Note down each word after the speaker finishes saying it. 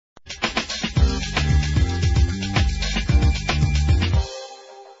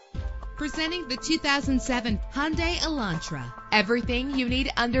Presenting the 2007 Hyundai Elantra. Everything you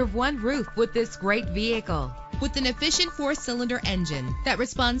need under one roof with this great vehicle. With an efficient 4-cylinder engine that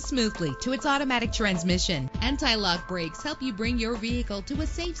responds smoothly to its automatic transmission. Anti-lock brakes help you bring your vehicle to a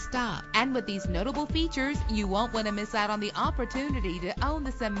safe stop. And with these notable features, you won't want to miss out on the opportunity to own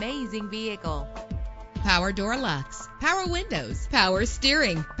this amazing vehicle. Power door locks, power windows, power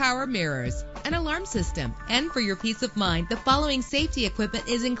steering, power mirrors, an alarm system. And for your peace of mind, the following safety equipment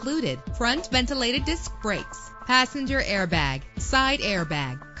is included: front ventilated disc brakes, passenger airbag, side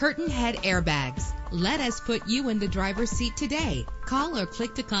airbag, curtain head airbags. Let us put you in the driver's seat today. Call or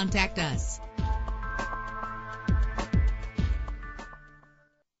click to contact us.